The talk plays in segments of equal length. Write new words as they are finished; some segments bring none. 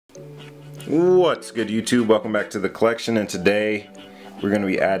What's good, YouTube? Welcome back to the collection, and today we're going to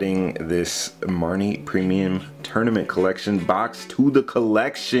be adding this Marnie Premium Tournament Collection box to the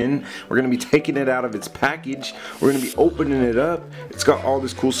collection. We're going to be taking it out of its package. We're going to be opening it up. It's got all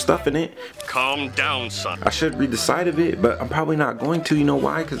this cool stuff in it. Calm down, son. I should read the side of it, but I'm probably not going to. You know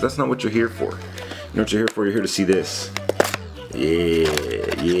why? Because that's not what you're here for. You know what you're here for? You're here to see this. Yeah,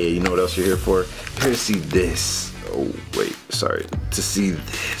 you know what else you're here for? You're here to see this. Oh, wait, sorry. To see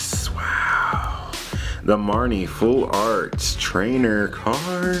this. Wow. The Marnie Full Arts Trainer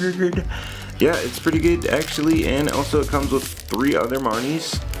card. Yeah, it's pretty good, actually. And also it comes with 3 other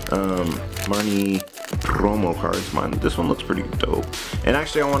Marnies. Marnie promo cards. This one looks pretty dope. And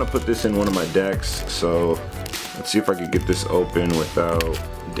actually, I want to put this in one of my decks. So, let's see if I can get this open without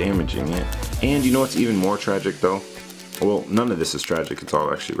damaging it. And you know what's even more tragic, though? Well, none of this is tragic. It's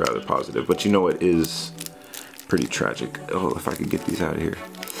all actually rather positive. But you know what is pretty tragic? Oh, if I could get these out of here.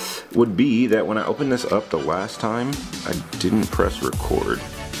 Would be that when I opened this up the last time, I didn't press record.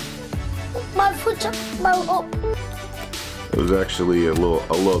 My foot's up. It was actually a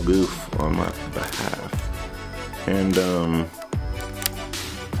little goof on my behalf. And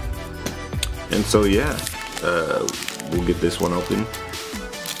so yeah, we'll get this one open.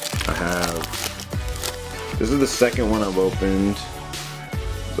 This is the second one I've opened.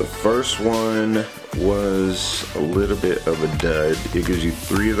 The first one was a little bit of a dud. It gives you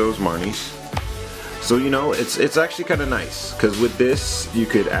 3 of those Marnies. So you know, it's actually kind of nice, because with this you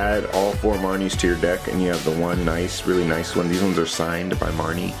could add all 4 Marnies to your deck, and you have the one nice, really nice one. These ones are signed by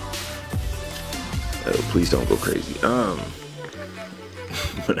Marnie. Oh, please don't go crazy.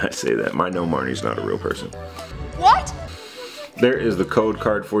 When I say that, I know Marnie's not a real person. What? There is the code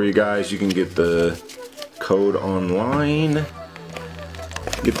card for you guys. You can get the code online.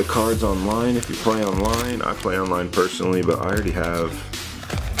 Get the cards online if you play online. I play online personally, but I already have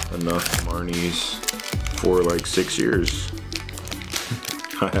enough Marnies for like 6 years.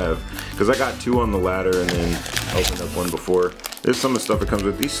 I have, because I got 2 on the ladder and then opened up one before. There's some of the stuff that comes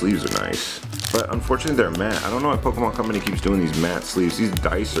with. These sleeves are nice, but unfortunately they're matte. I don't know why Pokemon Company keeps doing these matte sleeves. These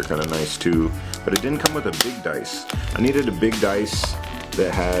dice are kind of nice too, but it didn't come with a big dice. I needed a big dice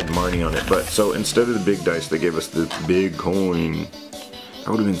that had Marnie on it, but so instead of the big dice, they gave us this big coin. That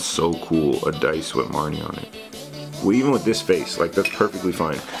would have been so cool, a dice with Marnie on it. Well, even with this face, like, that's perfectly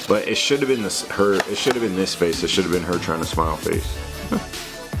fine. But it should have been this face. It should have been her trying to smile face.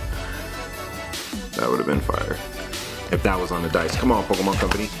 That would have been fire. If that was on the dice. Come on, Pokemon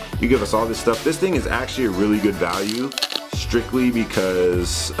Company. You give us all this stuff. This thing is actually a really good value, strictly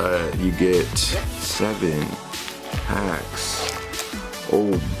because you get 7 packs.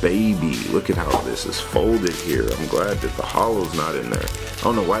 Oh baby, look at how this is folded here. I'm glad that the hollow's not in there. I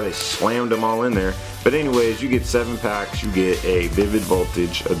don't know why they slammed them all in there. But anyways, you get 7 packs. You get a Vivid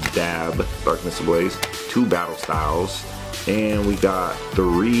Voltage, a Dab, Darkness Ablaze, 2 Battle Styles, and we got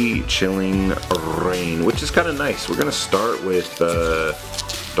 3 Chilling Rain, which is kind of nice. We're gonna start with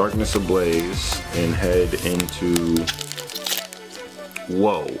Darkness Ablaze and head into...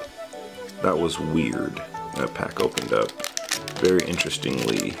 Whoa, that was weird. That pack opened up very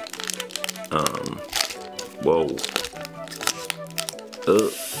interestingly. Whoa.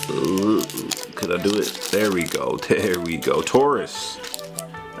 Could I do it? There we go. There we go. Taurus.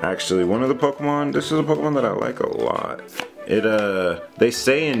 Actually, one of the Pokemon. This is a Pokemon that I like a lot. They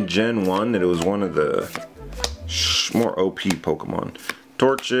say in Gen 1 that it was one of the more OP Pokemon.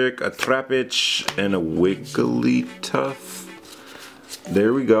 Torchic, a Trapinch, and a Wigglytuff.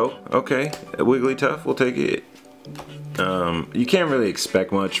 There we go. Okay, a Wigglytuff. We'll take it. You can't really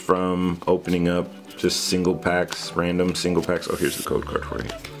expect much from opening up just single packs, random single packs. Oh, here's the code card for you.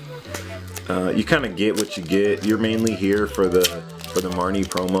 You kind of get what you get. You're mainly here for the Marnie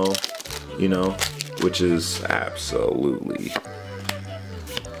promo, you know, which is absolutely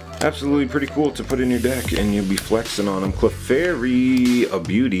pretty cool to put in your deck, and you'll be flexing on them. Clefairy, a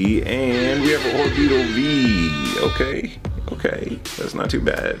beauty, and we have a Orbeetle V. Okay, that's not too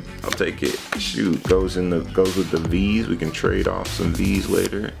bad. I'll take it. Shoot, goes with the V's. We can trade off some V's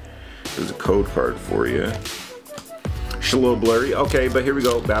later. There's a code card for you. It's a little blurry. Okay, but here we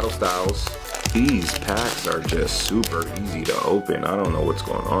go. Battle Styles. These packs are just super easy to open. I don't know what's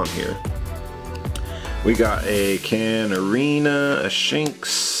going on here. We got a Canarina, a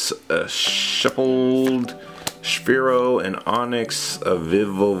Shinx, a Shuffled, Sphero, and Onyx, a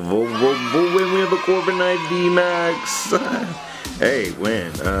Vivo, and we have a Corviknight VMAX. Hey,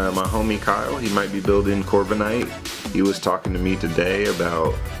 my homie Kyle, he might be building Corviknight. He was talking to me today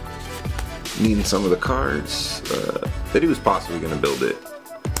about needing some of the cards, that he was possibly going to build it.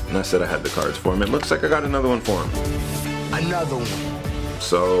 And I said I had the cards for him. It looks like I got another one for him. Another one.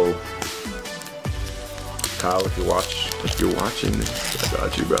 So pal, if you're watching this, I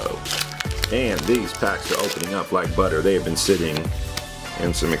got you, bro. And these packs are opening up like butter. They have been sitting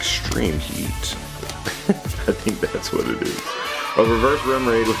in some extreme heat. I think that's what it is. A reverse rim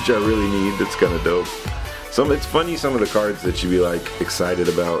raid, which I really need. That's kind of dope. It's funny, some of the cards that you be like excited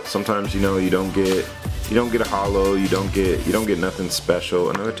about. Sometimes, you know, you don't get a holo, you don't get nothing special.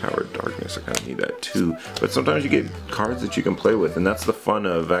 Another Tower of Darkness, I kind of need that too. But sometimes you get cards that you can play with, and that's the fun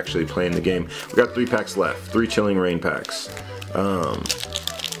of actually playing the game. We got 3 packs left, 3 Chilling Reign packs. I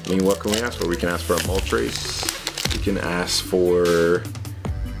mean, what can we ask for? We can ask for a Moltres. We can ask for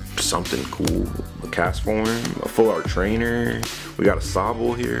something cool. A Cast Form, a Full Art Trainer. We got a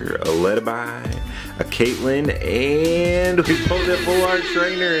Sobble here, a Ledaby, a Caitlyn, and we pulled a Full Art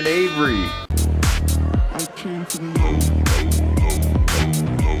Trainer in Avery.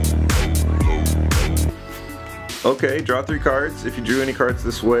 Okay, draw 3 cards. If you drew any cards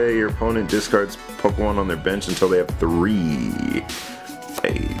this way, your opponent discards Pokemon on their bench until they have 3.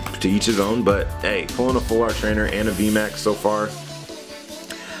 Hey, to each his own, but hey, pulling a Full Art Trainer and a VMAX so far,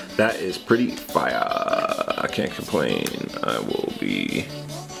 that is pretty fire. I can't complain. I will be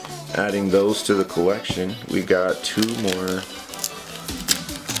adding those to the collection. We got 2 more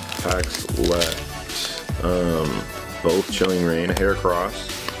packs left. Both Chilling Reign, a Heracross,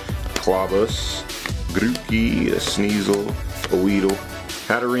 a Clobus, Grookey, a Sneasel, a Weedle,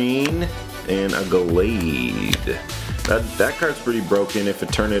 Hatterene, and a Gallade. That card's pretty broken if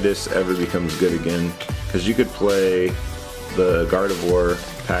Eternatus ever becomes good again, because you could play the Gardevoir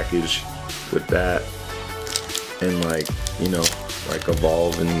package with that and, like, you know, like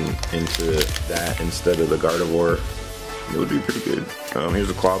evolve into that instead of the Gardevoir. It would be pretty good. Here's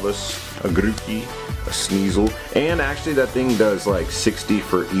a Clobus, a Grookey, a Sneasel, and actually that thing does like 60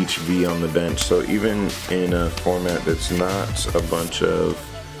 for each V on the bench, so even in a format that's not a bunch of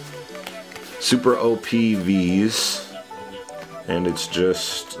super OP Vs, and it's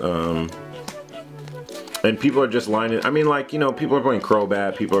just and people are just lining, I mean, like, you know, people are playing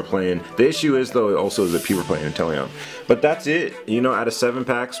Crobat, people are playing, the issue is though also that people are playing Inteleon. But that's it, you know, out of 7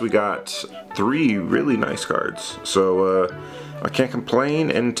 packs we got 3 really nice cards. So I can't complain,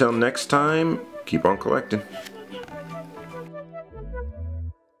 and until next time, keep on collecting.